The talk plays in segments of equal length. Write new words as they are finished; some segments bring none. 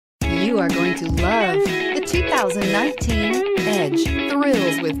You are going to love the 2019 Edge.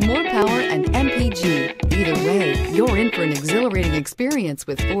 Thrills with more power and MPG. Either way, you're in for an exhilarating experience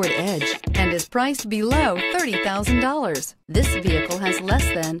with Ford Edge and is priced below $30,000. This vehicle has less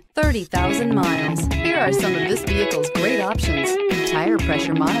than 30,000 miles. Here are some of this vehicle's great options: tire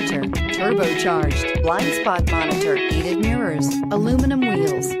pressure monitor, turbocharged, blind spot monitor, heated mirrors, aluminum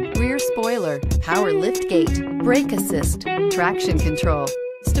wheels, rear spoiler, power lift gate, brake assist, traction control,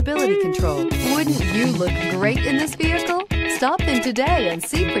 stability control. Wouldn't you look great in this vehicle? Stop in today and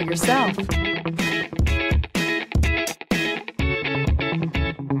see for yourself.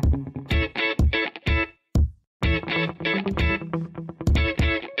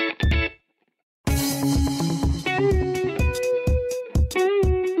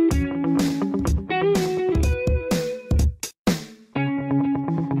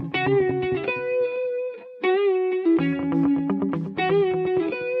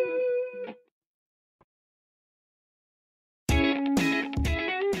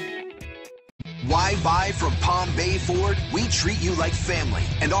 Why buy from Palm Bay Ford? We treat you like family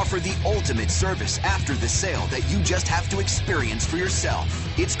and offer the ultimate service after the sale that you just have to experience for yourself.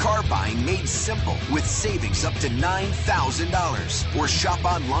 It's car buying made simple with savings up to $9,000. Or shop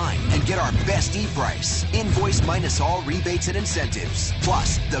online and get our best e-price. Invoice minus all rebates and incentives.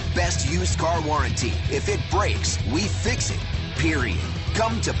 Plus, the best used car warranty. If it breaks, we fix it. Period.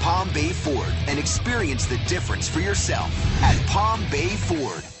 Come to Palm Bay Ford and experience the difference for yourself at Palm Bay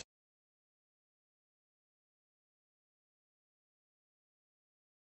Ford.